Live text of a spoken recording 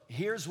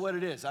here's what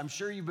it is. I'm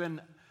sure you've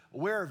been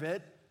aware of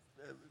it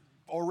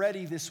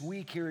already this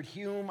week here at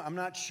Hume. I'm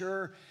not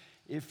sure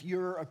if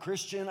you're a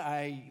Christian.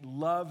 I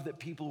love that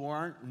people who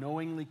aren't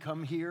knowingly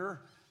come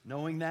here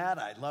knowing that.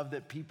 I love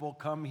that people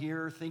come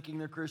here thinking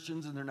they're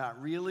Christians and they're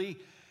not really.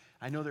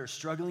 I know there are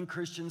struggling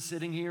Christians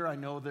sitting here. I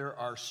know there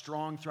are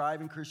strong,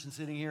 thriving Christians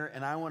sitting here.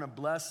 And I want to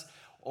bless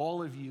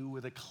all of you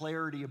with a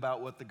clarity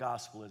about what the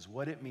gospel is,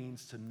 what it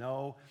means to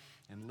know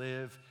and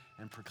live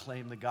and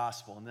proclaim the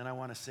gospel. And then I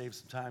want to save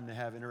some time to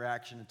have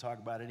interaction and talk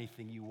about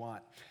anything you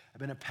want. I've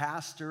been a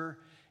pastor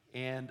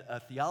and a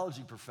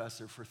theology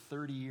professor for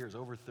 30 years,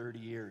 over 30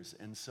 years.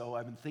 And so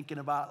I've been thinking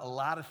about a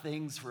lot of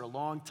things for a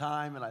long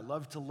time, and I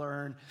love to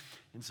learn,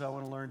 and so I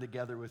want to learn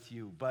together with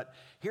you. But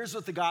here's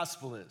what the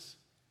gospel is.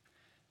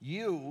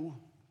 You,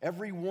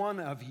 every one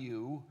of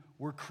you,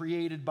 were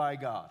created by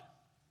God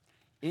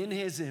in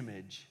his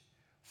image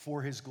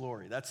for his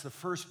glory. That's the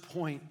first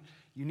point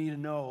you need to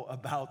know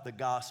about the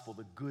gospel,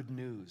 the good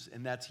news,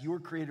 and that's you're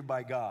created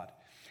by God,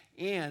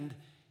 and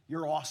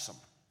you're awesome.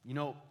 You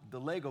know, the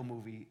Lego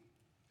movie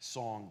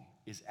song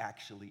is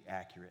actually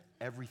accurate.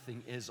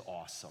 Everything is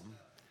awesome.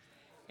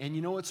 And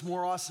you know what's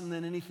more awesome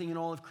than anything in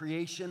all of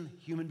creation?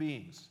 Human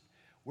beings.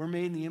 We're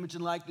made in the image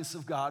and likeness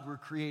of God. We're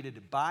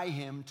created by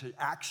him to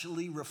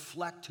actually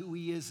reflect who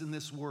he is in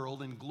this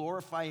world and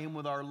glorify him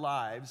with our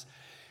lives.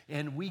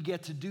 And we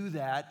get to do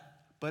that,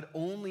 but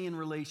only in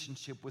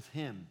relationship with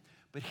him.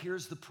 But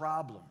here's the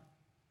problem.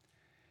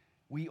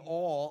 We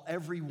all,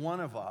 every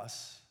one of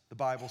us, the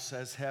Bible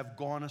says, have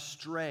gone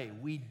astray.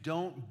 We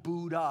don't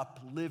boot up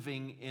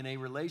living in a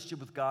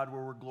relationship with God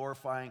where we're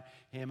glorifying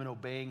him and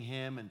obeying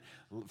him and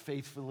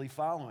faithfully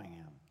following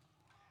him.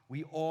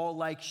 We all,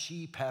 like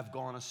sheep, have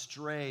gone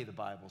astray, the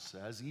Bible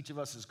says. Each of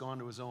us has gone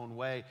to his own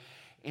way,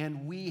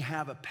 and we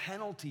have a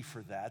penalty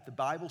for that. The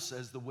Bible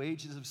says the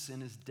wages of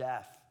sin is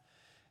death,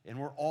 and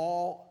we're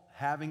all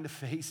having to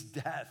face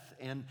death,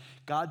 and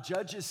God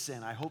judges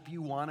sin. I hope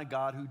you want a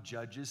God who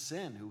judges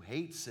sin, who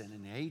hates sin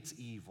and hates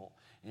evil,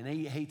 and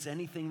he hates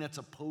anything that's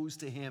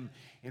opposed to him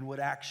in what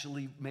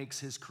actually makes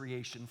his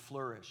creation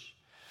flourish.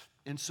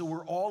 And so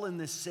we're all in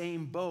this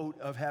same boat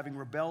of having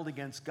rebelled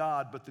against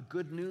God, but the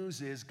good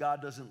news is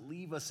God doesn't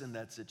leave us in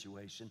that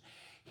situation.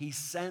 He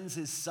sends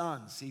his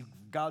son. See,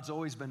 God's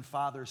always been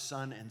Father,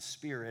 Son, and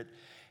Spirit.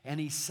 And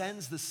he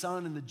sends the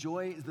Son, and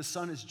the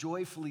Son is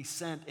joyfully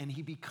sent, and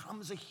he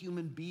becomes a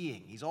human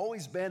being. He's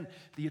always been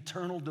the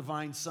eternal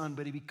divine Son,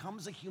 but he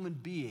becomes a human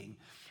being,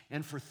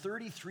 and for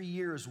 33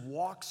 years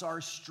walks our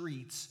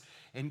streets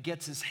and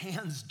gets his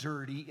hands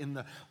dirty in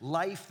the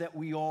life that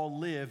we all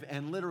live,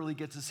 and literally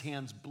gets his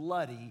hands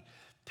bloody,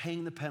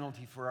 paying the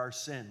penalty for our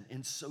sin.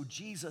 And so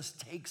Jesus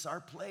takes our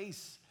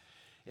place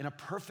in a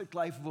perfect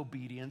life of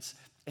obedience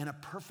and a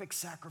perfect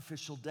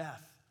sacrificial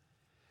death.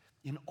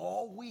 And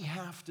all we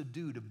have to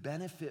do to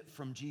benefit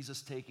from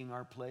Jesus taking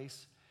our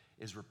place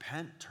is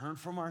repent, turn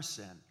from our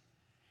sin,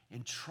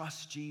 and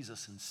trust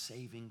Jesus in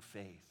saving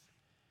faith.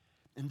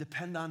 And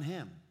depend on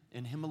him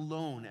and him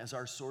alone as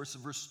our source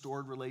of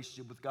restored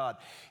relationship with God.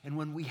 And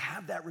when we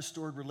have that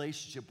restored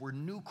relationship, we're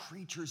new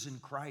creatures in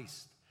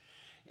Christ.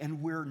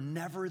 And we're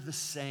never the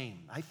same.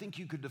 I think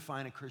you could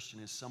define a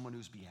Christian as someone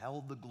who's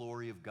beheld the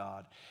glory of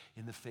God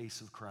in the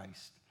face of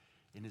Christ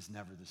and is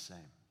never the same.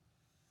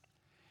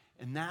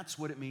 And that's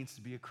what it means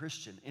to be a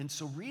Christian. And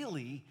so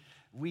really,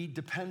 we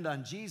depend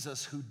on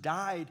Jesus, who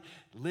died,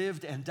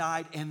 lived and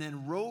died, and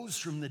then rose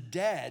from the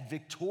dead,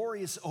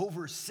 victorious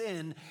over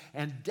sin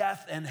and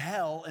death and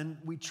hell, and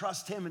we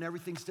trust him, and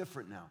everything's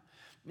different now.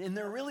 And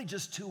there are really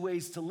just two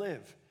ways to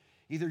live.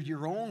 Either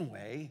your own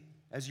way,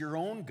 as your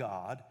own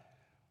God,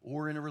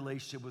 or in a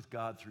relationship with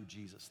God through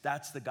Jesus.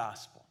 That's the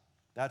gospel.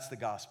 That's the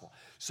gospel.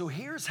 So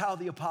here's how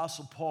the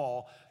Apostle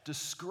Paul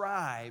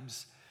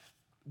describes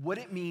what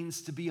it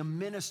means to be a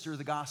minister of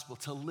the gospel,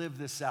 to live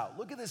this out.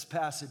 Look at this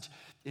passage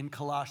in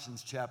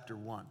Colossians chapter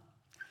 1.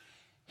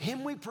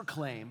 Him we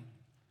proclaim,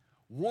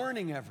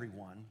 warning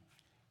everyone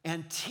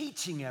and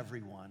teaching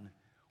everyone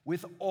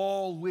with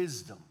all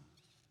wisdom.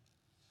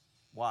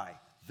 Why?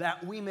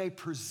 That we may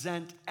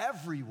present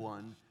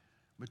everyone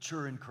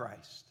mature in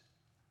Christ.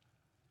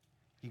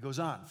 He goes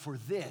on, for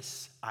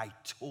this I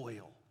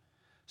toil,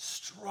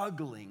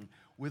 struggling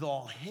with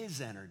all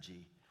his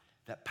energy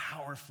that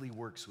powerfully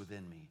works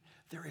within me.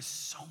 There is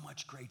so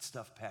much great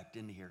stuff packed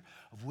into here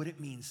of what it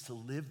means to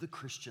live the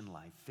Christian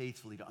life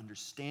faithfully, to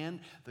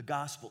understand the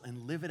gospel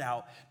and live it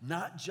out,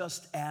 not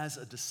just as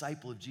a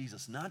disciple of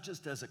Jesus, not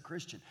just as a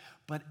Christian,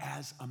 but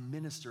as a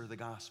minister of the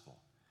gospel.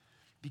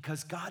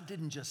 Because God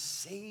didn't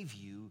just save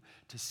you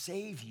to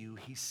save you,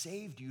 he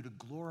saved you to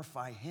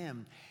glorify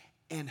him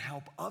and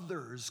help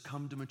others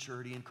come to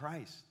maturity in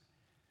Christ.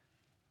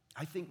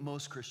 I think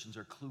most Christians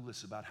are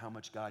clueless about how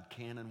much God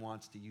can and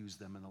wants to use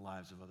them in the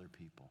lives of other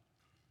people.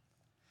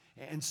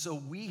 And so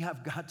we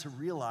have got to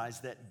realize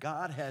that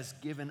God has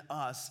given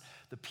us,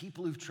 the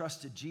people who've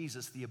trusted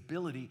Jesus, the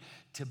ability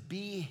to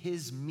be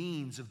his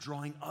means of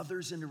drawing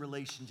others into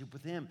relationship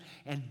with him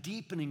and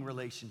deepening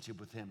relationship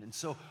with him. And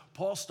so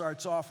Paul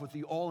starts off with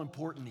the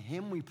all-important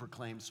hymn we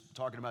proclaim,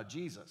 talking about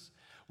Jesus.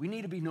 We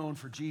need to be known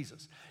for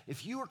Jesus.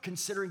 If you are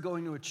considering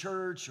going to a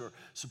church or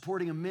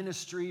supporting a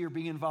ministry or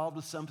being involved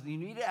with something, you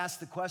need to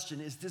ask the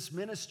question, is this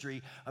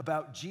ministry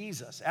about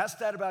Jesus? Ask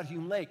that about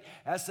Hume Lake.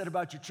 Ask that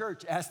about your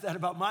church. Ask that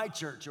about my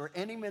church or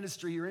any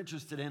ministry you're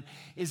interested in.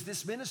 Is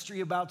this ministry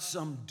about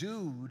some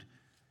dude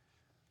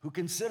who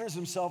considers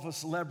himself a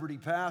celebrity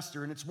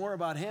pastor, and it's more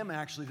about him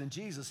actually than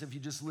Jesus if you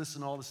just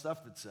listen to all the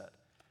stuff that's said?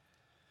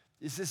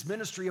 Is this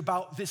ministry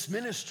about this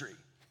ministry,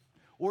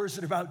 or is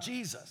it about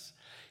Jesus?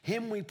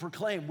 Him we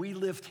proclaim, we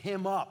lift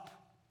him up.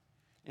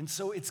 And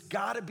so it's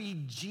got to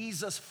be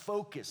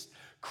Jesus-focused,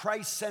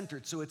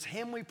 Christ-centered. So it's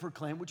him we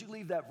proclaim. Would you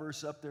leave that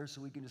verse up there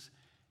so we can just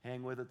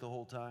hang with it the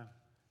whole time?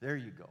 There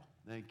you go.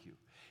 Thank you.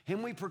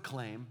 Him we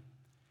proclaim.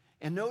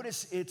 And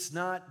notice it's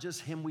not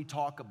just him we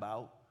talk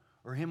about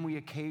or him we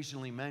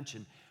occasionally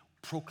mention.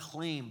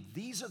 Proclaim.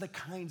 These are the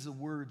kinds of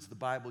words the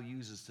Bible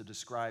uses to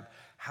describe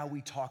how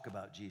we talk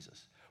about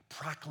Jesus.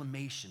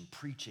 Proclamation,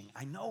 preaching.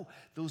 I know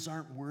those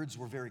aren't words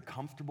we're very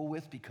comfortable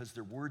with because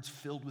they're words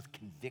filled with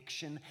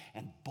conviction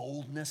and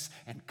boldness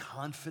and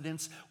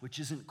confidence, which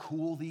isn't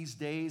cool these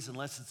days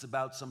unless it's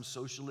about some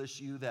social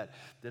issue that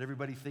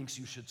everybody thinks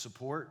you should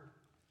support.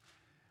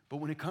 But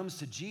when it comes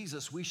to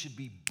Jesus, we should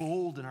be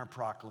bold in our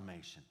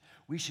proclamation.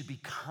 We should be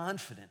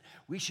confident.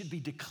 We should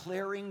be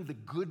declaring the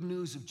good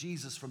news of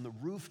Jesus from the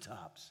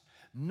rooftops,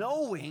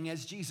 knowing,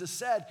 as Jesus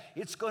said,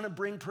 it's going to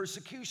bring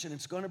persecution.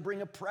 It's going to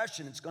bring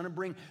oppression. It's going to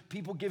bring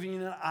people giving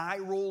you an eye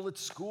roll at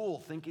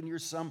school, thinking you're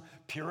some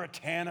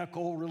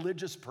puritanical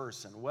religious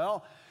person.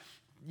 Well,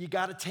 you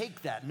got to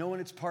take that, knowing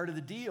it's part of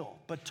the deal.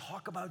 But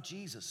talk about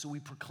Jesus. So we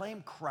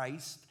proclaim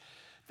Christ.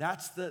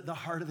 That's the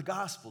heart of the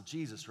gospel,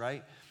 Jesus,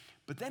 right?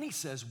 But then he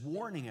says,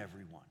 warning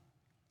everyone.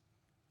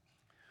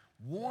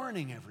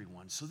 Warning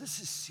everyone. So this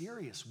is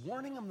serious.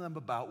 Warning them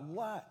about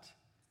what?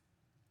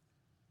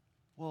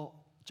 Well,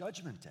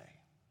 Judgment Day.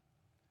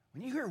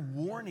 When you hear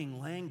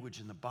warning language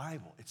in the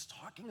Bible, it's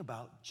talking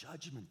about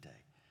Judgment Day.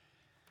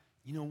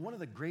 You know, one of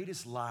the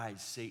greatest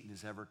lies Satan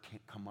has ever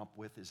come up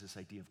with is this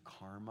idea of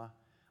karma.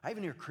 I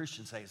even hear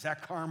Christians say, is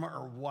that karma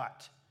or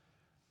what?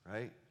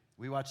 Right?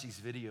 We watch these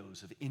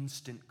videos of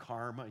instant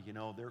karma. You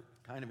know, they're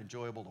kind of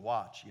enjoyable to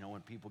watch, you know,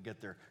 when people get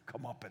their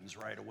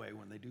comeuppance right away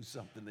when they do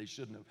something they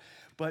shouldn't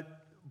have.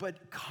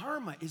 But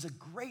karma is a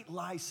great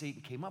lie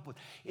Satan came up with.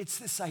 It's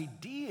this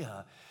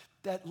idea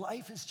that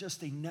life is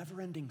just a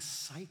never-ending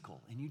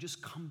cycle, and you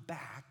just come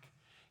back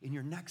in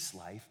your next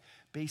life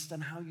based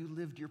on how you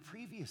lived your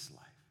previous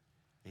life.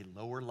 A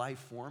lower life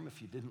form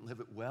if you didn't live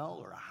it well,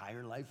 or a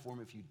higher life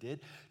form if you did.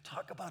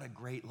 Talk about a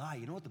great lie.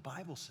 You know what the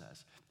Bible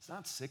says? It's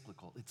not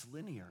cyclical, it's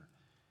linear.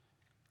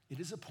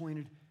 It is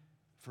appointed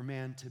for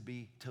man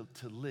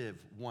to live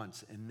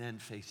once and then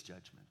face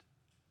judgment.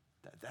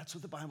 That's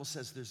what the Bible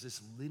says. There's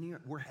this linear,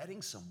 we're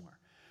heading somewhere.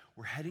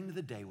 We're heading to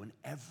the day when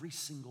every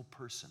single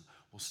person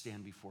will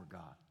stand before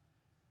God.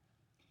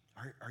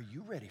 Are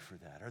you ready for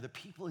that? Are the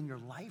people in your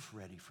life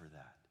ready for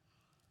that?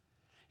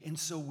 And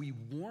so we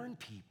warn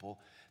people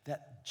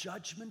that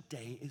Judgment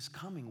Day is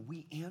coming.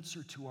 We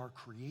answer to our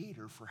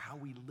Creator for how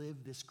we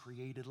live this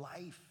created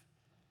life.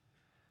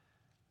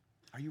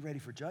 Are you ready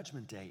for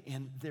Judgment Day?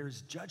 And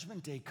there's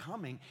Judgment Day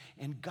coming,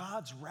 and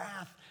God's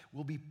wrath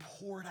will be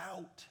poured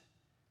out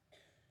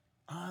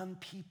on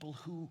people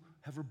who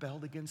have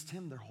rebelled against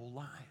him their whole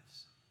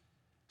lives.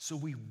 So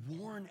we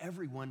warn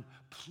everyone,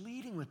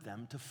 pleading with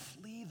them to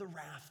flee the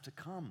wrath to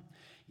come.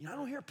 You know, I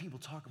don't hear people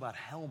talk about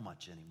hell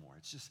much anymore.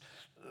 It's just,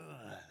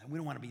 we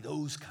don't want to be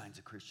those kinds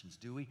of Christians,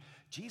 do we?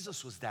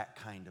 Jesus was that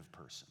kind of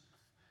person.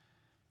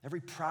 Every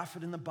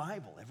prophet in the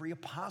Bible, every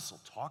apostle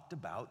talked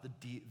about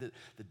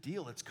the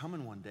deal that's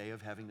coming one day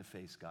of having to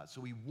face God.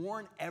 So we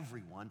warn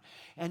everyone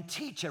and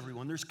teach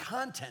everyone. There's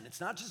content. It's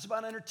not just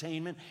about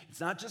entertainment. It's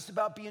not just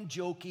about being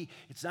jokey.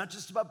 It's not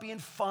just about being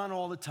fun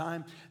all the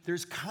time.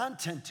 There's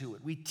content to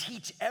it. We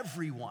teach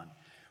everyone.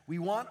 We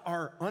want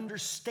our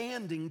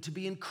understanding to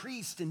be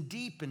increased and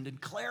deepened and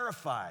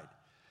clarified.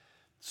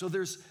 So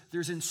there's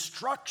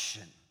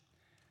instruction.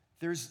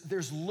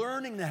 There's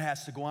learning that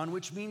has to go on,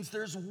 which means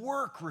there's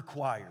work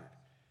required.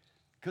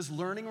 Because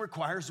learning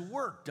requires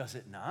work, does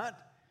it not?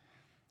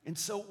 And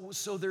so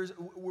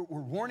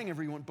we're warning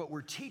everyone, but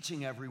we're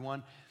teaching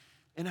everyone.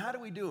 And how do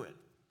we do it?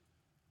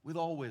 With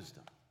all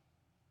wisdom.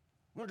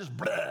 We don't just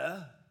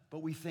blah,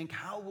 but we think,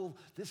 how will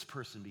this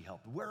person be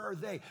helped? Where are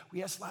they?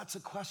 We ask lots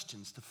of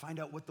questions to find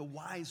out what the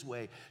wise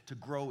way to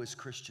grow as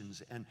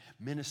Christians and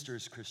minister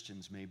as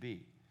Christians may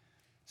be.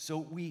 So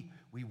we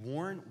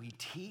warn, we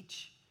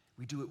teach,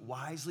 we do it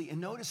wisely. And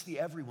notice the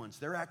everyones.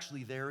 They're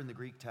actually there in the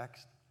Greek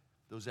text,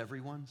 those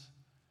everyones.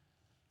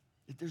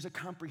 There's a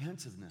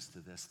comprehensiveness to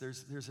this.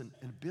 There's an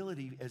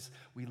ability as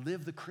we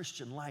live the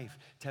Christian life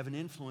to have an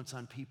influence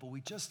on people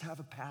we just have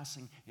a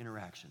passing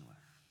interaction with.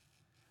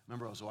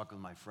 Remember, I was walking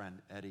with my friend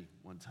Eddie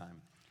one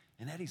time,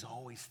 and Eddie's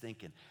always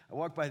thinking. I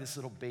walked by this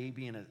little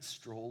baby in a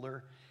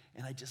stroller,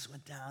 and I just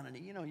went down, and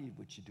you know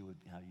what you do,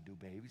 how you do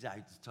babies.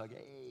 I just talk,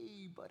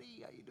 hey,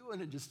 buddy, how you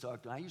doing? And just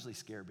talk to them. I usually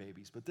scare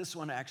babies, but this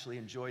one actually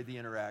enjoyed the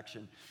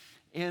interaction.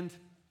 And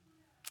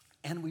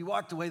And we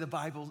walked away,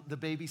 the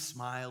baby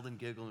smiled and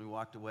giggled, and we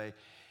walked away.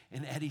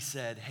 And Eddie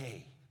said,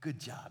 hey, good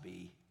job,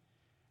 E.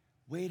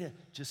 Way to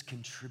just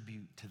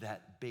contribute to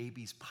that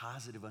baby's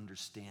positive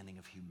understanding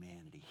of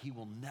humanity. He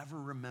will never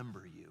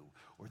remember you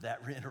or that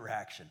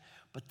interaction,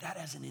 but that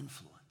has an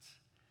influence.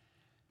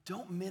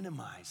 Don't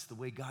minimize the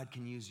way God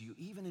can use you,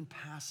 even in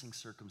passing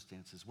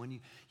circumstances. When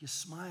you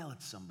smile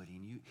at somebody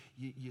and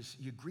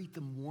you greet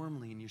them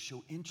warmly and you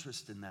show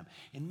interest in them,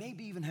 and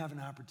maybe even have an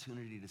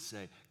opportunity to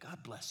say, God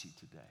bless you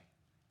today,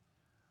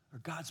 or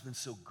God's been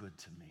so good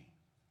to me.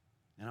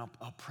 And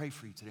I'll pray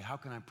for you today. How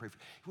can I pray for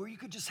you? Where you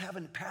could just have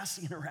a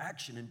passing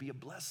interaction and be a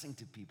blessing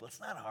to people. It's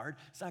not hard.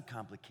 It's not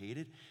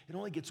complicated. It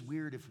only gets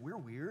weird if we're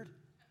weird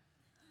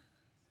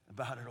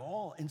about it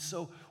all. And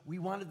so we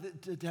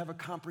wanted to have a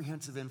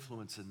comprehensive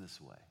influence in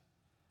this way.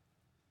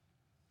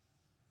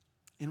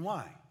 And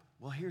why?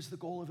 Well, here's the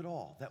goal of it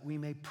all, that we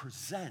may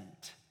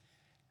present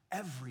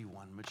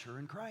everyone mature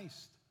in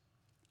Christ.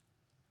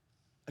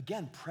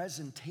 Again,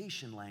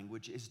 presentation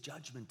language is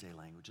judgment day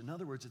language. In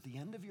other words, at the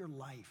end of your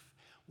life,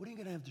 what are you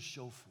going to have to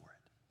show for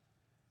it?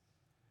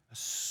 A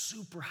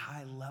super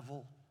high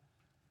level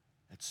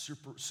at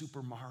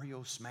Super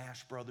Mario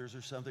Smash Brothers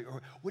or something?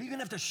 Or what are you going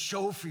to have to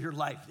show for your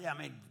life? Yeah,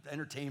 I mean,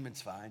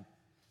 entertainment's fine.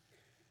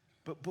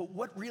 But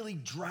what really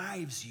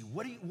drives you?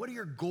 What are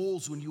your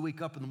goals when you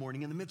wake up in the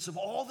morning? In the midst of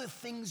all the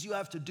things you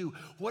have to do,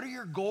 what are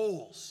your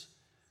goals?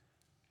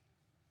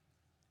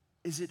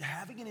 Is it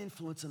having an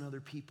influence on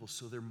other people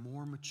so they're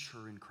more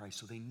mature in Christ,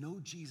 so they know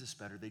Jesus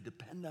better, they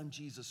depend on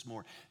Jesus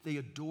more, they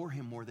adore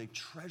him more, they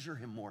treasure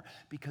him more,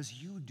 because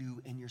you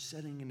do, and you're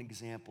setting an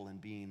example and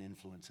being an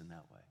influence in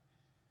that way?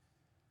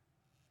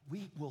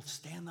 We will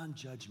stand on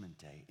Judgment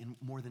Day, and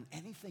more than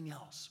anything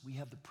else, we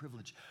have the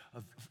privilege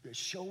of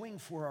showing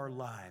for our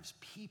lives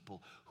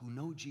people who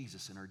know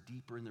Jesus and are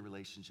deeper in the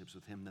relationships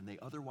with him than they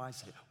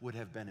otherwise would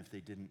have been if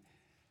they didn't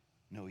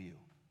know you.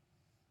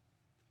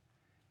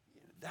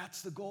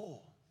 That's the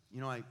goal. You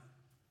know, I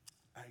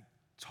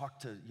talk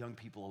to young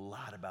people a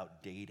lot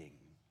about dating,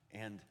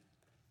 and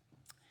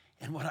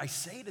what I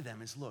say to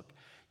them is, look,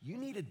 you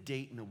need to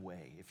date in a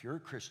way, if you're a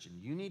Christian,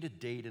 you need to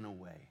date in a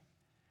way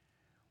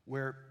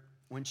where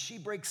when she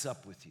breaks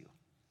up with you,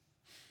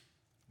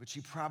 but she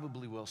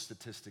probably will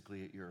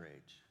statistically at your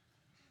age,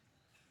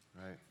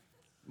 right?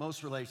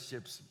 Most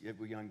relationships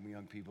with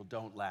young people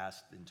don't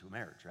last into a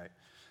marriage, right?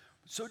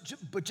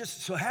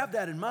 So have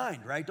that in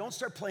mind, right? Don't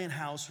start playing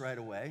house right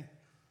away.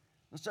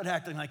 Don't start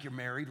acting like you're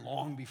married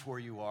long before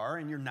you are,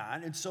 and you're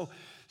not. And so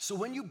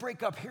when you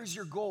break up, here's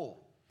your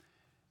goal: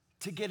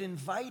 to get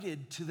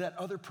invited to that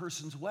other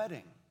person's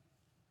wedding.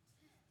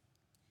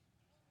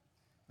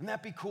 Wouldn't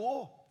that be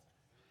cool?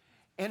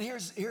 And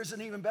here's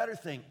an even better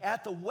thing.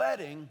 At the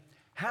wedding,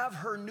 have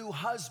her new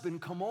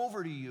husband come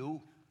over to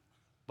you,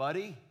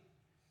 buddy,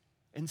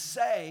 and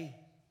say,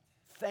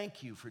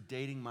 thank you for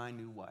dating my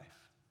new wife.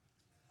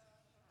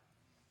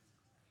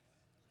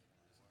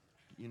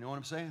 You know what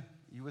I'm saying?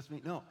 You with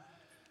me? No.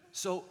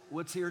 So,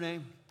 what's your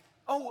name?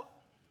 Oh,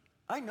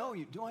 I know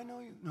you. Do I know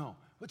you? No.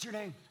 What's your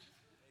name?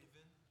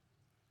 Avon.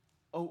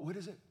 Oh, what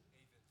is it?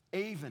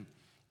 Avon.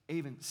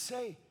 Avon.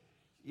 Say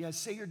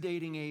you're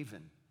dating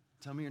Avon.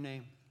 Tell me your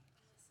name.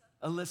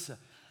 Alyssa.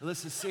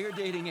 Alyssa, say you're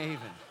dating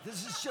Avon.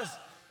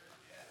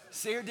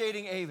 Say you're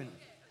dating Avon.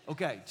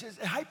 Okay,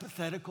 just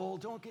hypothetical.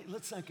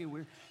 Let's not get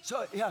weird.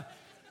 So, yeah,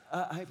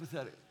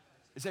 hypothetical.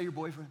 Is that your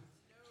boyfriend?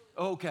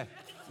 No. Okay.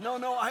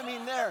 No, I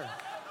mean there.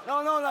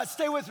 No,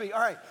 stay with me.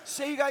 All right,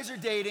 say you guys are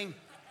dating,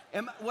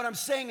 and what I'm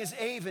saying is,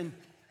 Avon,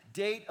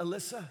 date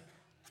Alyssa.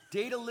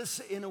 Date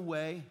Alyssa in a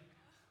way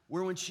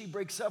where when she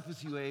breaks up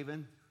with you,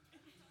 Avon,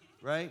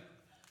 right?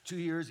 2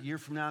 years, a year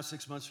from now,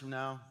 6 months from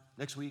now,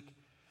 next week,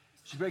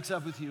 she breaks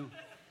up with you,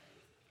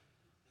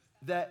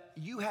 that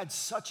you had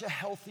such a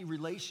healthy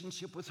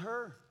relationship with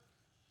her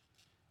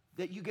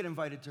that you get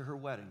invited to her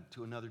wedding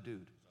to another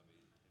dude.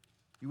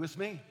 You with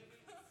me?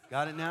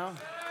 Got it now?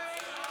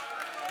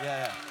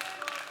 Yeah.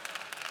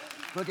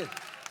 Look at,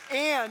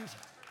 and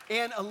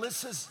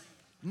Alyssa's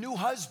new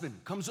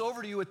husband comes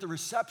over to you at the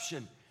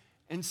reception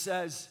and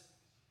says,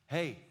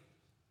 hey,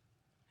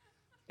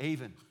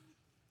 Avon,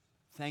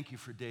 thank you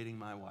for dating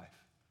my wife.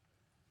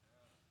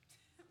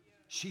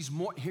 She's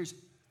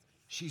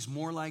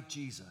more like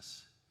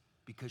Jesus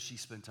because she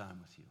spent time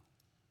with you.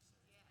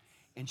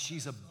 And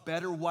she's a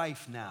better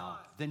wife now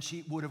than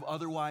she would have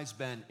otherwise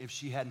been if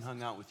she hadn't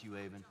hung out with you,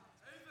 Avon.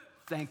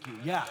 Thank you.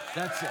 Yeah,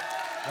 that's it.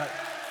 Right.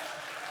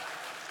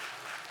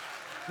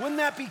 Wouldn't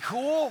that be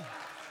cool?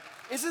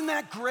 Isn't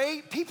that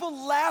great?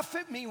 People laugh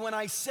at me when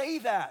I say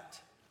that.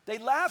 They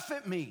laugh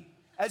at me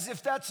as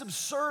if that's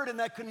absurd and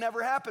that could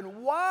never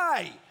happen.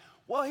 Why?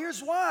 Well,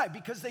 here's why.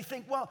 Because they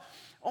think, well,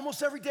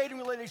 almost every dating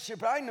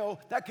relationship I know,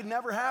 that could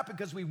never happen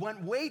because we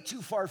went way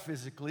too far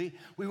physically.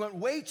 We went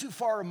way too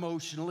far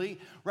emotionally,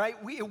 right?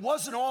 It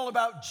wasn't all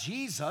about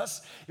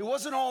Jesus. It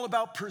wasn't all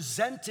about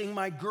presenting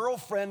my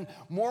girlfriend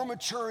more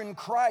mature in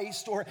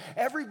Christ, or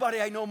everybody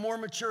I know more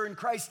mature in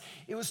Christ.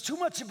 It was too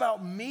much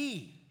about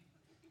me,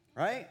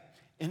 right?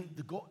 And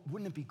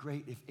wouldn't it be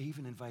great if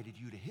Avon invited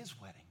you to his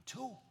wedding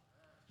too?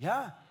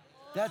 Yeah?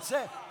 That's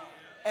it.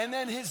 And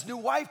then his new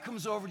wife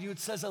comes over to you and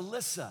says,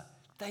 Alyssa,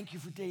 thank you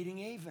for dating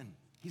Avon.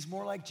 He's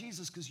more like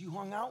Jesus because you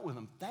hung out with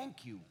him.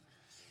 Thank you.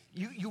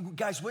 You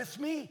guys with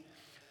me?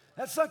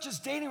 That's not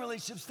just dating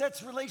relationships,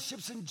 that's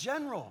relationships in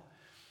general.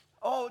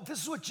 Oh,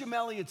 this is what Jim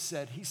Elliot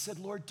said. He said,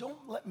 Lord,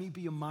 don't let me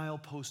be a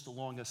milepost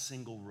along a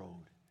single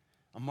road.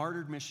 A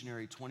martyred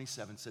missionary,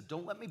 27, said,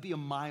 don't let me be a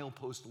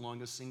milepost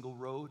along a single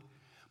road,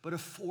 but a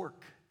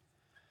fork,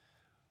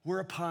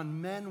 whereupon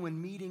men,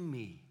 when meeting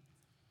me,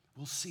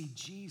 will see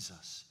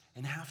Jesus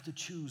and have to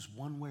choose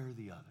one way or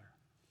the other.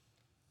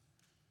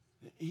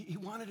 He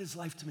wanted his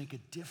life to make a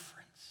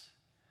difference.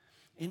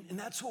 And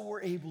that's what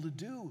we're able to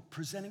do,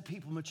 presenting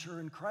people mature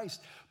in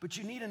Christ. But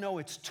you need to know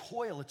it's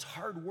toil, it's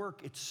hard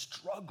work, it's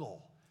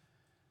struggle.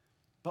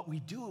 But we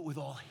do it with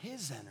all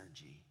his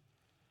energy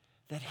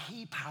that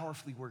he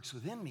powerfully works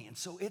within me. And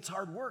so it's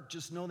hard work.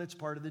 Just know that's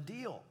part of the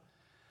deal.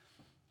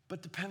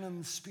 But depend on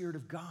the Spirit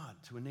of God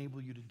to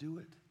enable you to do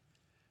it,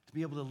 to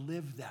be able to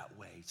live that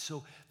way.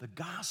 So the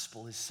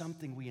gospel is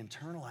something we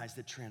internalize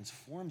that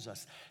transforms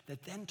us,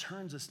 that then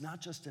turns us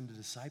not just into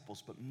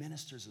disciples, but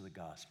ministers of the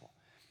gospel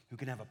who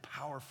can have a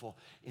powerful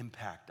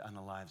impact on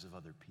the lives of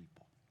other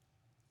people.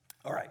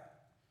 All right.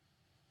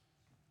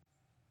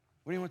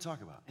 What do you want to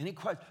talk about? Any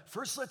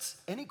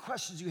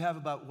questions you have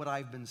about what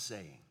I've been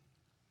saying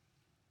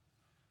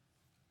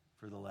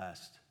for the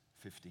last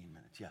 15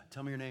 minutes? Yeah,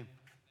 tell me your name.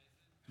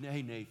 Nathan.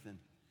 Hey, Nathan.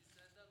 You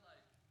said that,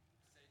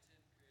 Satan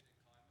created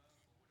karma,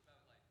 but what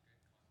about,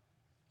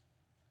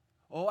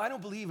 good karma? Oh, I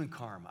don't believe in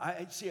karma.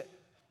 I see it.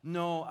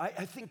 No,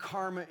 I think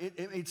karma,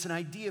 it's an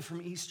idea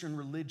from Eastern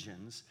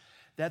religions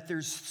that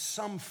there's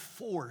some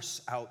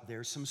force out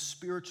there, some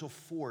spiritual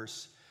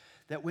force,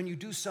 that when you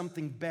do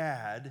something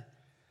bad,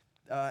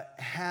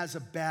 has a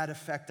bad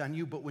effect on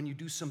you, but when you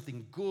do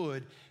something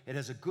good, it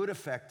has a good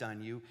effect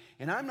on you.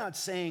 And I'm not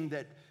saying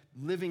that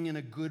living in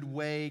a good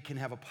way can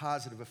have a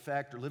positive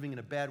effect or living in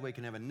a bad way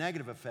can have a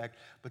negative effect,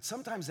 but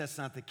sometimes that's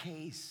not the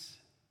case,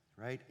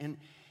 right? And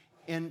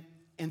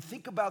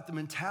think about the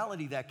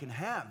mentality that can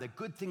have, that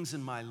good things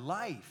in my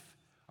life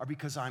are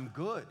because I'm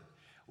good.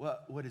 Well,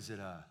 what is it?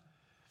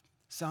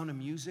 Sound of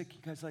Music? You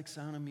guys like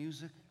Sound of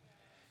Music?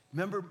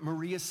 Remember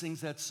Maria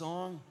sings that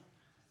song?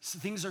 So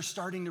things are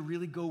starting to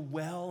really go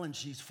well, and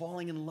she's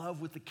falling in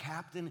love with the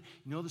captain.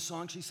 You know the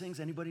song she sings?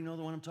 Anybody know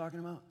the one I'm talking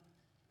about?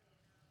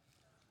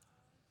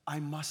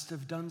 I must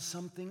have done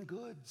something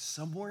good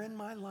somewhere in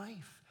my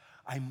life.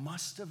 I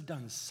must have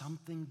done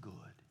something good.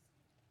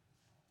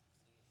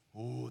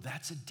 Oh,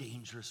 that's a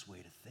dangerous way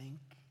to think.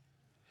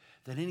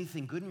 That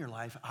anything good in your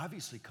life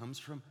obviously comes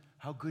from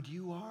how good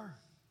you are.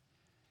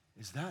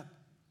 Is that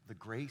the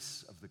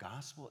grace of the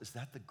gospel? Is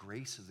that the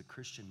grace of the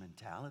Christian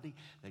mentality?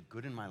 That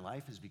good in my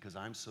life is because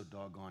I'm so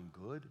doggone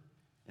good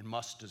and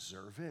must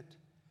deserve it?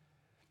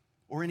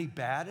 Or any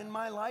bad in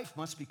my life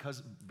must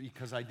because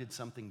I did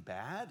something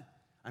bad?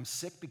 I'm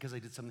sick because I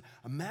did something.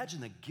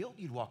 Imagine the guilt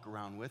you'd walk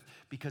around with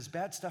because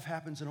bad stuff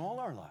happens in all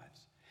our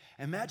lives.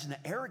 Imagine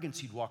the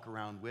arrogance you'd walk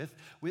around with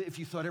if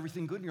you thought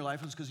everything good in your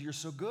life was because you're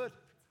so good.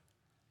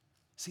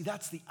 See,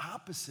 that's the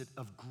opposite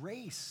of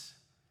grace.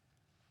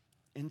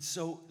 And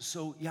so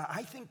yeah,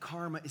 I think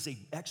karma is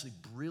actually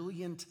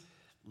brilliant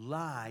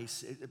lie.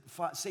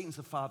 Satan's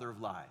the father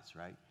of lies,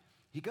 right?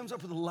 He comes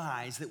up with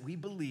lies that we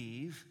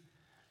believe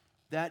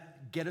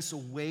that get us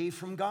away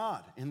from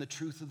God in the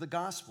truth of the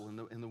gospel,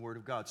 in the word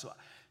of God.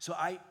 So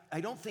I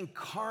don't think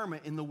karma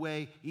in the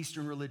way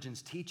Eastern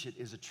religions teach it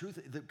is a truth,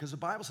 because the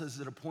Bible says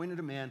that appointed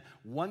a man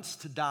once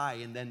to die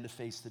and then to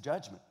face the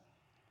judgment.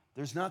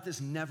 There's not this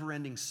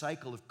never-ending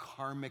cycle of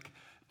karmic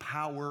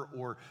power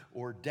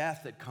or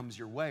death that comes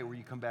your way where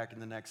you come back in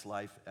the next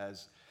life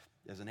as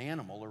an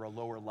animal or a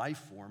lower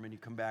life form, and you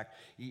come back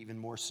even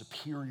more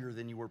superior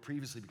than you were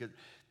previously. Because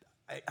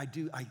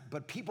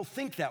but people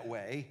think that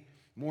way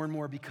more and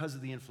more because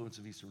of the influence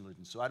of Eastern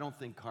religion. So I don't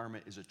think karma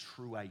is a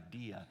true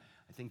idea.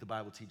 I think the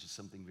Bible teaches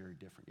something very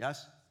different.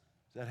 Yes?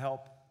 Does that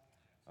help?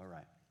 All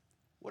right.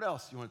 What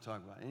else do you want to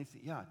talk about?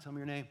 Anything? Yeah, tell me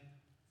your name.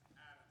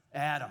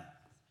 Adam.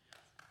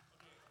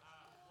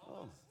 What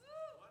was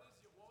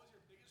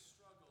your biggest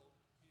struggle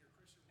in your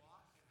Christian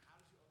walk, and how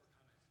did you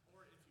overcome it?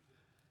 Or if you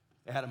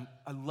did? Adam,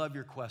 I love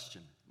your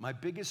question. My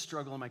biggest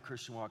struggle in my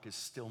Christian walk is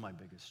still my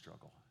biggest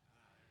struggle.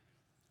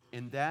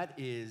 And that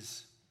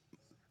is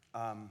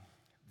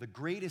the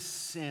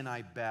greatest sin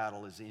I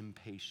battle is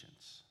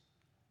impatience.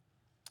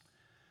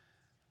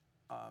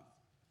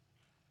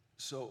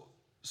 So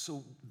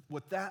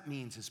what that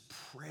means is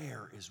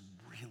prayer is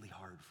really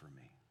hard for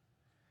me.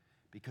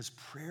 Because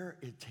prayer,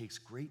 it takes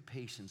great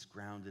patience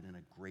grounded in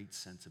a great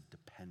sense of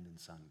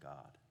dependence on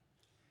God.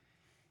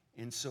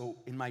 And so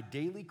in my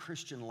daily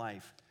Christian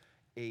life,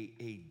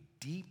 a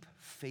deep,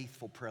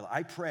 faithful prayer.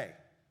 I pray.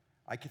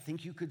 I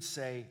think you could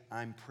say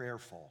I'm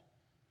prayerful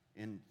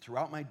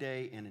throughout my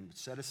day and in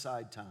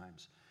set-aside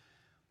times.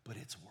 But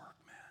it's work,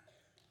 man.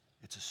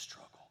 It's a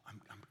struggle. I'm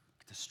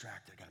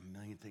distracted. I got a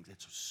million things.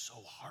 It's so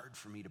hard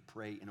for me to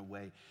pray in a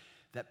way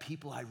that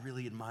people I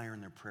really admire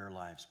in their prayer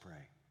lives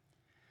pray.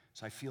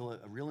 So I feel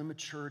a real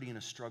immaturity and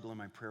a struggle in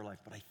my prayer life,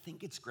 but I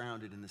think it's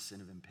grounded in the sin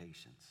of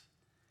impatience.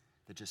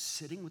 That just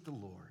sitting with the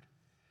Lord,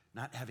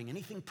 not having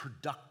anything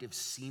productive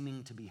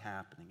seeming to be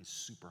happening is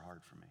super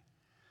hard for me.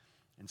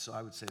 And so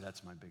I would say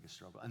that's my biggest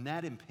struggle. And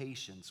that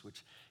impatience,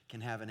 which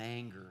can have an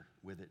anger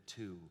with it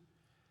too,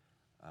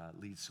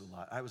 leads to a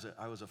lot. I was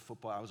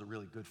a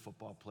really good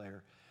football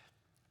player.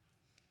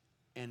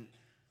 And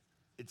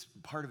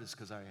part of it's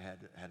because I had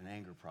an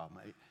anger problem.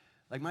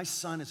 Like my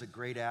son is a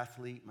great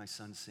athlete, my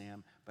son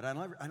Sam, but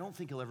I don't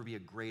think he'll ever be a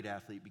great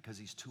athlete because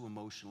he's too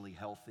emotionally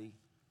healthy.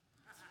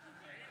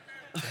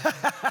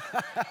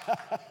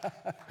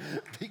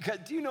 Because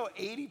do you know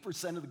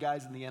 80% of the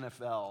guys in the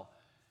NFL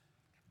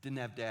didn't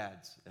have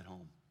dads at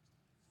home?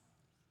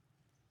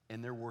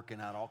 And they're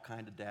working out all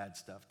kind of dad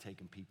stuff,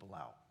 taking people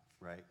out,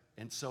 right?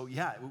 And so,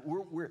 yeah,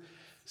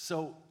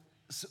 so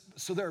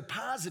there are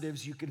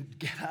positives you can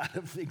get out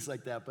of things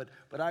like that, but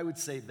I would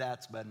say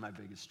that's been my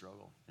biggest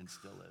struggle and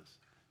still is.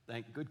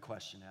 Good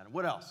question, Adam.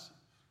 What else?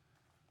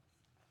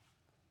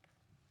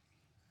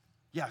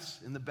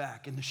 Yes, in the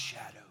back, in the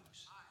shadows.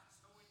 So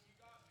when you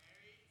got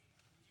married,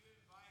 did you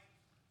invite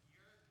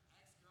your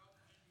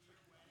ex-girlfriend to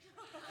your wedding?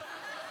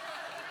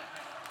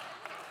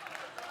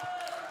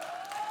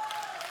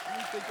 What do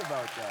you think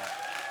about that?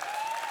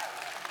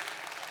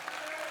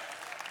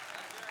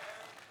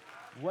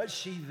 Was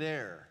she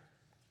there?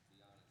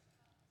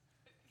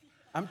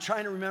 I'm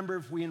trying to remember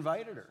if we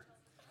invited her.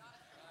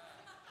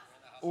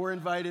 Or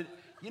invited,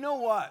 you know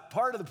what?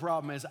 Part of the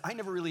problem is I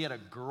never really had a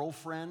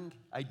girlfriend.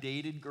 I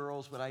dated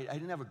girls, but I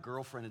didn't have a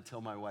girlfriend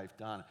until my wife,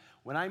 Donna.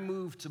 When I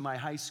moved to my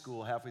high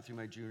school halfway through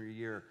my junior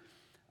year,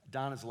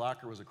 Donna's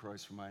locker was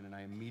across from mine, and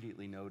I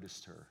immediately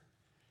noticed her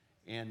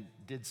and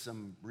did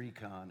some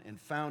recon and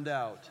found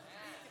out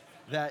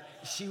that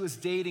she was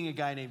dating a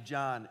guy named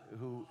John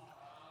who,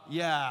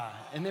 yeah,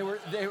 and they were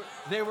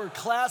they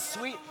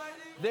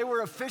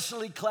were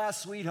officially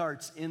class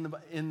sweethearts in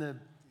the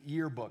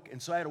yearbook.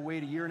 And so I had to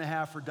wait a year and a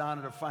half for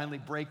Donna to finally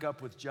break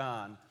up with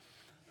John.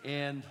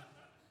 And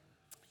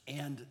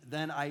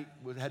then I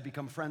had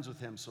become friends with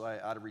him, so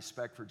out of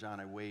respect for John,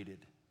 I waited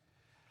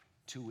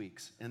 2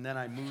 weeks. And then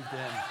I moved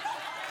in.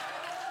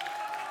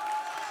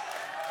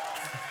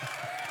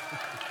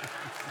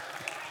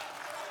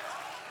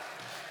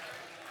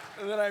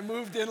 And then I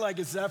moved in like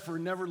a zephyr,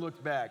 never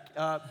looked back.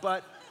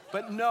 But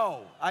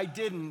no, I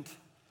didn't.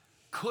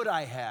 Could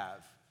I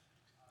have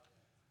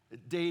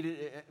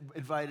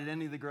invited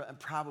any of the girls?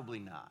 Probably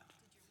not.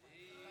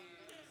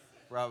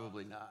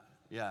 Probably not.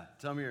 Yeah,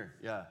 tell me here.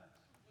 Yeah. Was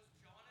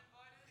John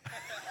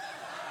invited?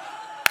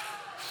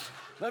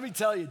 Let me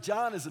tell you,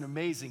 John is an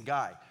amazing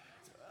guy.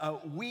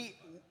 We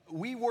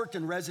worked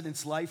in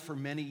residence life for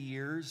many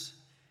years,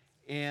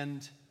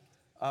 and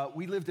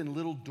we lived in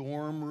little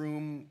dorm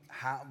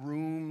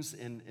rooms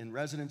in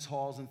residence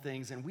halls and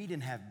things, and we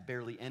didn't have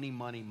barely any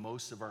money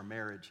most of our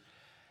marriage.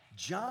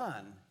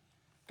 John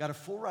got a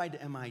full ride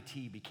to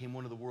MIT, became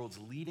one of the world's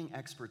leading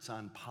experts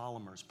on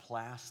polymers,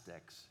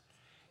 plastics,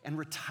 and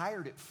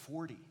retired at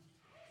 40.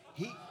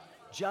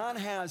 John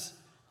has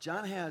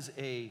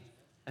an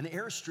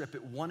airstrip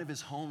at one of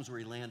his homes where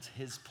he lands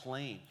his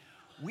plane.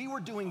 We were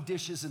doing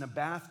dishes in a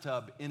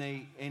bathtub in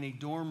a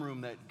dorm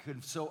room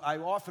so I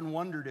often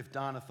wondered if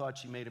Donna thought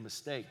she made a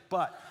mistake.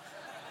 But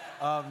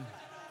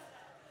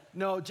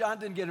no, John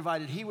didn't get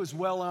invited. He was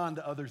well on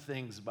to other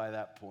things by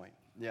that point.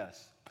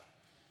 Yes.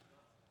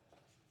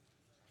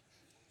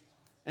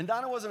 And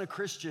Donna wasn't a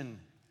Christian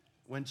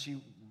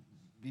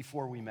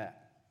before we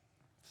met.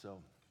 So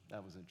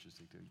that was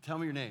interesting too. Tell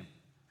me your name.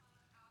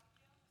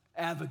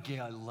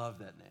 Abigail, I love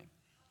that name.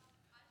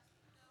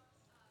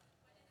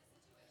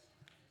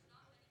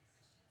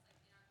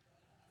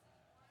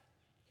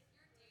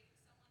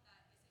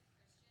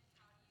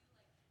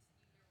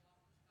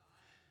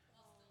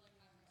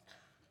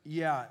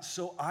 Yeah,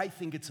 so I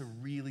think it's a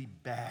really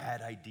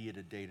bad idea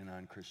to date a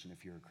non-Christian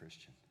if you're a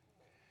Christian.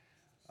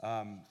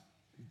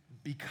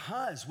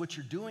 Because what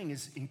you're doing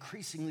is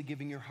increasingly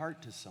giving your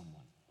heart to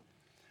someone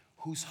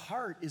whose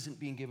heart isn't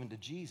being given to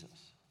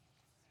Jesus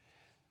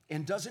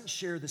and doesn't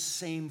share the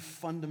same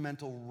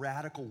fundamental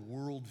radical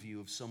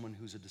worldview of someone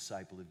who's a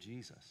disciple of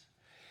Jesus.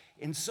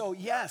 And so,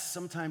 yes,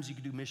 sometimes you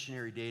can do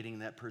missionary dating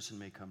and that person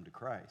may come to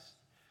Christ.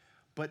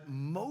 But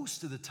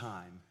most of the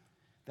time,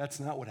 that's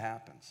not what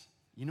happens.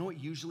 You know what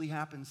usually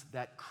happens?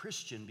 That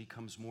Christian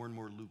becomes more and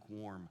more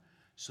lukewarm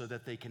so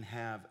that they can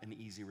have an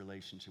easy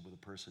relationship with a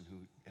person who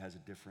has a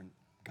different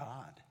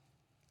God.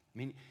 I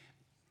mean,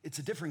 it's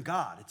a different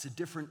God. It's a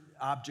different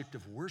object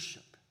of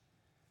worship,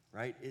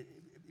 right?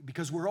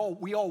 Because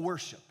we all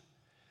worship.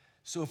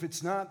 So if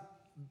it's not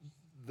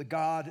the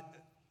God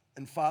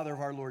and Father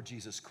of our Lord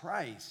Jesus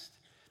Christ,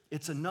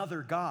 it's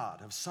another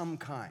God of some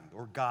kind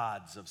or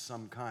gods of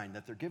some kind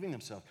that they're giving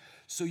themselves.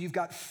 So you've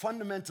got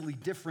fundamentally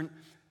different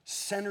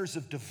centers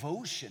of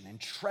devotion and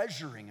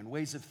treasuring and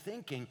ways of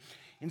thinking.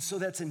 And so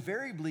that's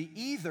invariably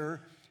either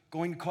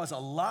going to cause a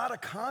lot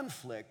of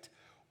conflict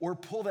or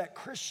pull that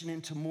Christian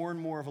into more and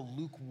more of a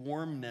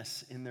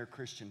lukewarmness in their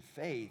Christian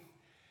faith,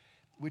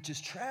 which is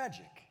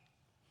tragic.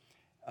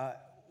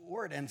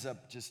 or it ends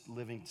up just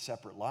living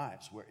separate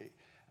lives.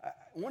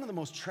 One of the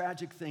most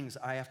tragic things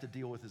I have to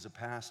deal with as a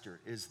pastor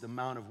is the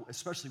amount of,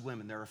 especially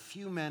women. There are a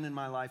few men in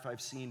my life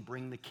I've seen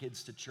bring the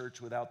kids to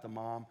church without the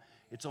mom.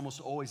 It's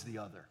almost always the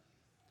other.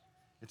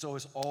 It's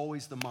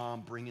always the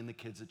mom bringing the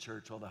kids to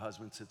church while the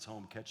husband sits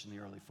home catching the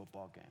early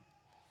football game.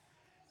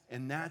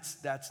 And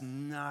that's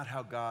not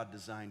how God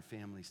designed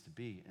families to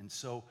be. And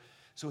so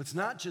it's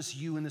not just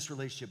you in this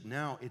relationship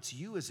now, it's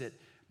you as it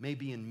may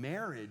be in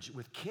marriage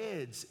with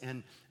kids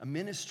and a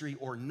ministry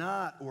or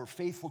not, or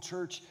faithful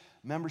church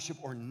membership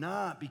or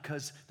not,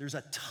 because there's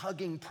a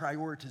tugging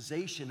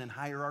prioritization and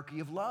hierarchy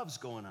of loves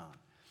going on.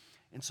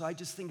 And so I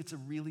just think it's a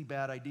really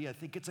bad idea. I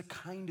think it's a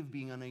kind of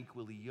being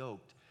unequally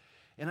yoked.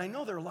 And I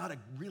know there are a lot of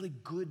really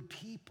good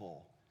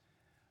people,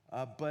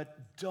 but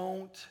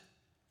don't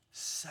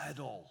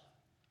settle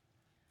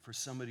for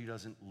somebody who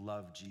doesn't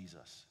love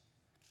Jesus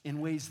in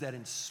ways that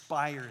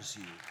inspires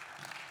you.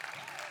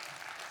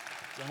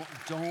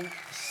 Don't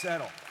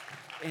settle.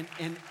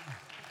 And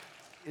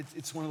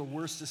it's one of the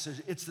worst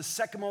decisions. It's the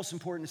second most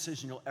important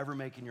decision you'll ever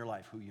make in your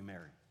life, who you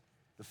marry.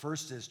 The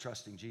first is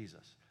trusting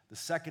Jesus. The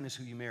second is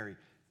who you marry.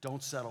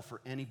 Don't settle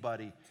for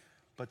anybody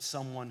but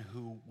someone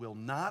who will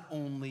not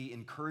only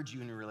encourage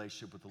you in your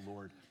relationship with the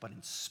Lord, but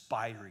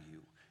inspire you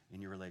in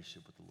your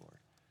relationship with the Lord.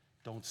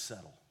 Don't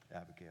settle,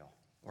 Abigail,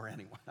 or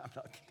anyone. I'm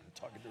not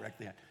talking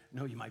directly. I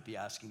know you might be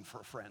asking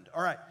for a friend.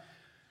 All right.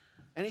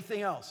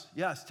 Anything else?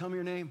 Yes, tell me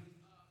your name.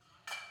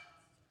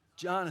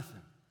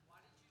 Jonathan. Why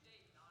did you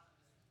date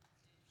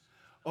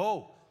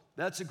Donovan? Oh,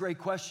 that's a great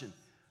question.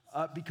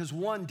 Because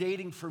one,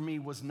 dating for me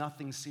was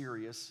nothing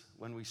serious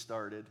when we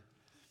started.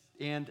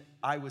 And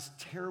I was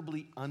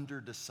terribly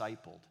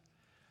under-discipled.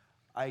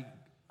 I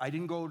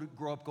didn't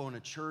grow up going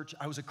to church.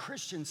 I was a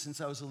Christian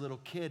since I was a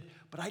little kid,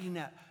 but I didn't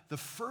have, the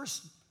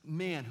first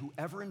man who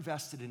ever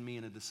invested in me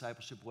in a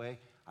discipleship way,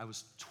 I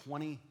was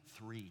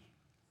 23.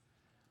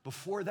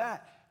 Before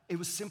that, it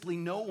was simply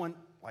no one,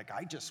 like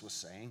I just was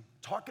saying,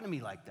 talking to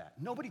me like that.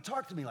 Nobody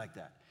talked to me like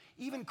that.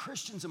 Even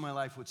Christians in my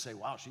life would say,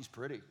 wow, she's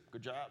pretty,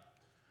 good job.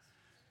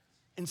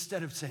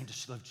 Instead of saying, does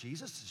she love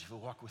Jesus? Does she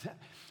walk with him?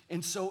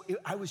 And so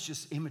I was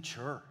just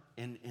immature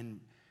and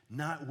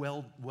not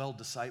well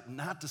discipled,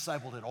 not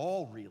discipled at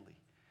all, really.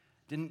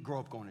 Didn't grow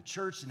up going to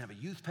church, didn't have a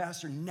youth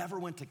pastor, never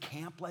went to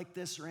camp like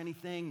this or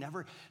anything,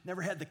 never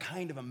had the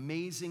kind of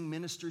amazing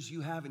ministers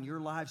you have in your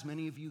lives,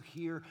 many of you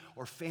here,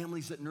 or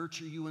families that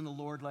nurture you in the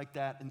Lord like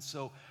that. And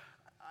so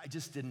I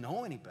just didn't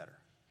know any better.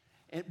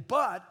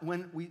 But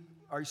when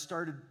I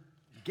started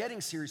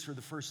getting serious for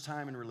the first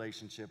time in a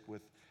relationship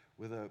with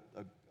a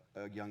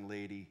young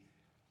lady,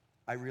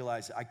 I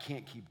realized I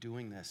can't keep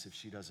doing this if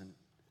she doesn't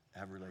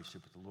have a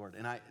relationship with the Lord.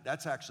 And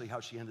that's actually how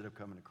she ended up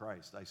coming to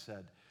Christ.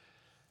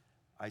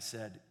 I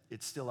said,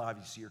 it's still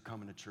obvious you're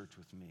coming to church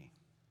with me,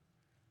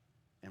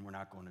 and we're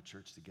not going to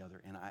church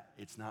together. And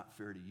it's not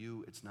fair to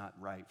you. It's not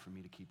right for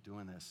me to keep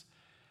doing this.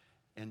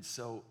 And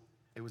so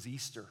it was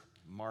Easter,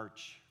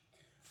 March,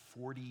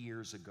 40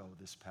 years ago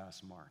this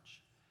past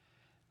March,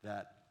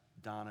 that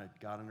Donna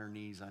got on her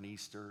knees on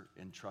Easter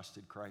and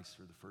trusted Christ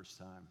for the first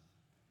time.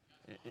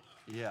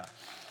 Yeah,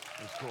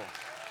 it was cool.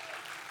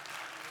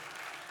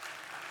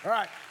 All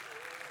right.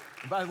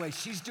 And by the way,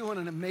 she's doing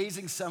an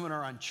amazing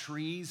seminar on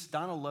trees.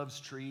 Donna loves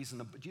trees.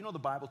 And do you know the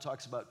Bible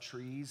talks about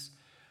trees?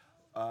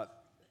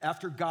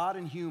 After God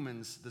and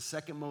humans, the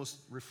second most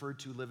referred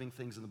to living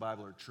things in the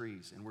Bible are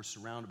trees. And we're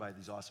surrounded by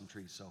these awesome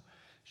trees. So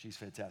she's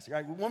fantastic.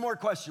 All right, one more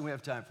question we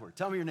have time for.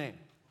 Tell me your name.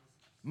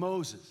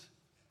 Moses.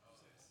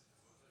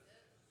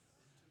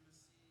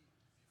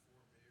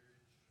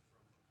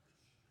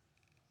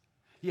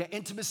 Yeah,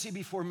 intimacy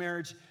before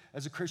marriage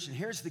as a Christian.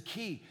 Here's the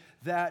key,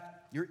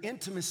 that your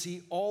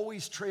intimacy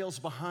always trails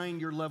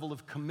behind your level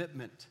of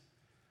commitment,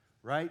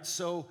 right?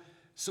 So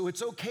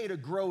it's okay to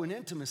grow in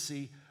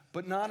intimacy,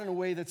 but not in a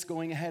way that's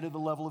going ahead of the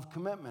level of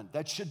commitment.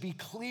 That should be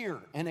clear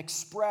and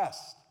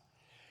expressed.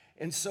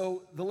 And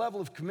so the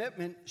level of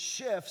commitment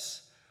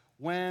shifts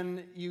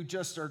when you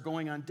just are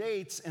going on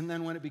dates, and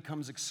then when it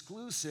becomes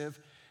exclusive,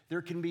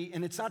 there can be,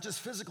 and it's not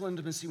just physical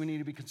intimacy we need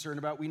to be concerned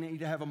about, we need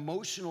to have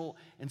emotional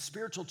and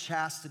spiritual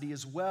chastity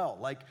as well.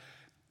 Like,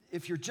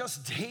 if you're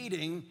just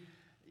dating,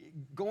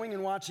 going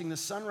and watching the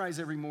sunrise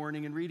every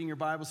morning and reading your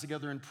Bibles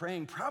together and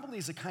praying probably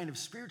is a kind of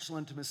spiritual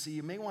intimacy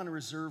you may want to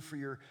reserve for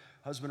your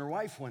husband or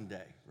wife one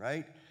day,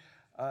 right?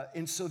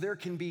 And so there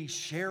can be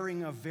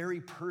sharing of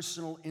very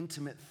personal,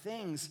 intimate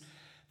things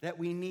that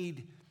we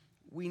need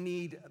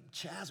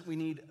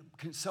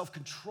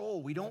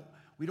self-control. We don't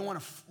want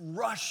to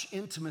rush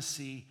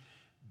intimacy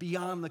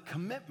beyond the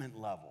commitment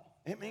level.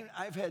 I mean,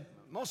 I've had,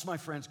 most of my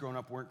friends growing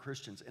up weren't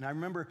Christians, and I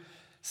remember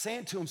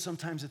saying to them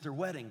sometimes at their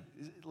wedding,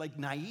 like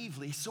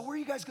naively, so where are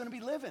you guys going to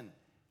be living?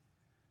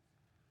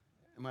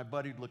 And my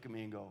buddy would look at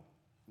me and go,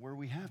 where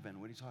we have been,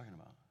 what are you talking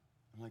about?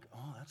 I'm like,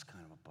 oh, that's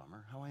kind of a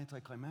bummer. How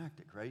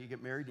anticlimactic, right? You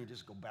get married and you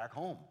just go back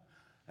home.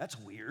 That's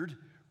weird,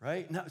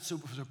 right? Now, so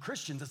for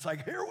Christians, it's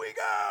like, here we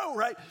go,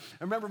 right?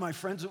 I remember my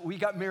friends, we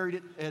got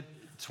married at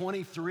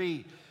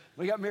 23.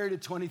 We got married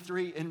at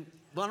 23, and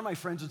one of my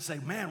friends would say,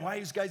 man, why are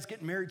you guys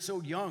getting married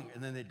so young?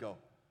 And then they'd go,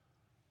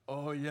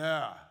 Oh,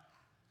 yeah,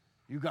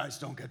 you guys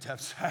don't get to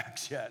have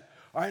sex yet.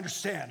 I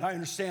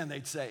understand,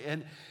 they'd say.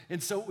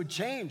 And so it would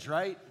change,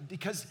 right?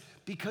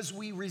 Because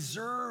we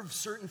reserve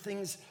certain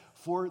things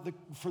for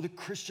the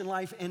Christian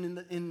life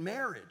and in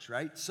marriage,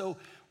 right? So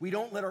we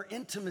don't let our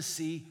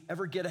intimacy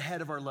ever get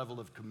ahead of our level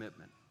of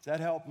commitment. Does that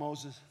help,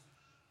 Moses?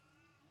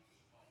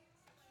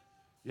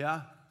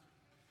 Yeah?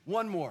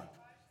 One more.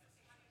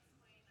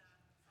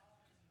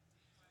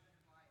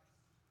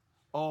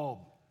 Oh,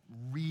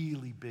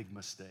 really big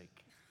mistake.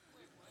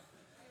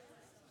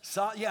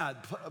 So, yeah,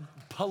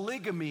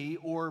 polygamy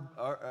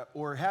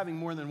or having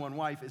more than one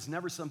wife is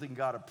never something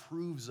God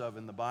approves of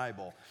in the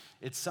Bible.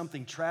 It's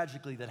something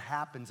tragically that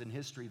happens in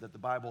history that the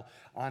Bible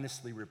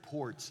honestly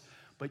reports.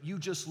 But you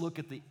just look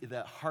at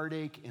the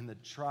heartache and the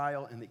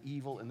trial and the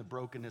evil and the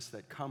brokenness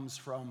that comes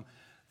from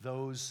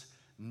those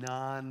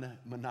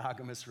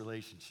non-monogamous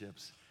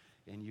relationships,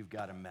 and you've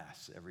got a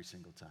mess every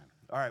single time.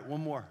 All right,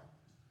 one more.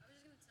 I was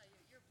just going to tell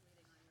you, you're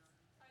bleeding on your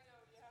arm. I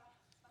know, yeah.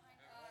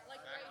 Behind,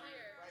 like right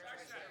here. Right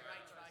tricep.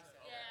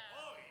 Yeah.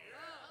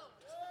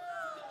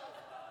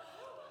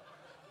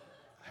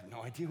 I have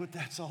no idea what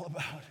that's all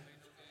about.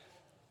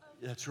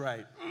 That's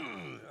right.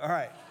 All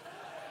right.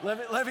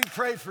 Let me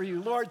pray for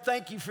you. Lord,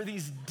 thank you for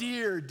these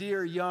dear,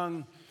 dear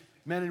young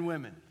men and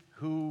women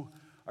who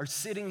are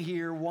sitting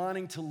here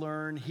wanting to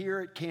learn here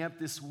at camp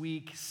this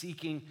week,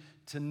 seeking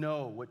to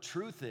know what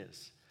truth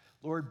is.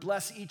 Lord,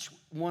 bless each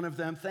one of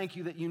them. Thank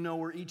you that you know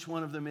where each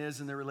one of them is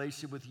in their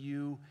relationship with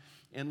you.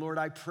 And Lord,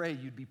 I pray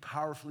you'd be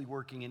powerfully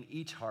working in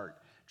each heart,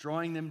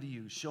 drawing them to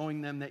you,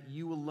 showing them that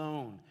you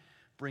alone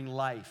bring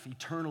life,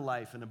 eternal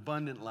life, and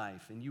abundant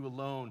life, and you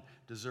alone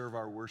deserve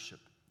our worship.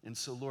 And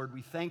so, Lord,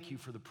 we thank you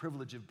for the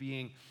privilege of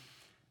being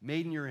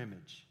made in your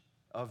image,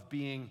 of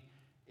being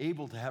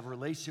able to have a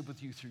relationship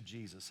with you through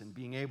Jesus, and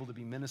being able to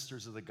be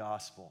ministers of the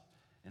gospel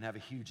and have a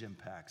huge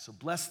impact. So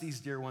bless these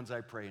dear ones,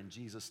 I pray, in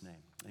Jesus' name.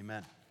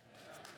 Amen.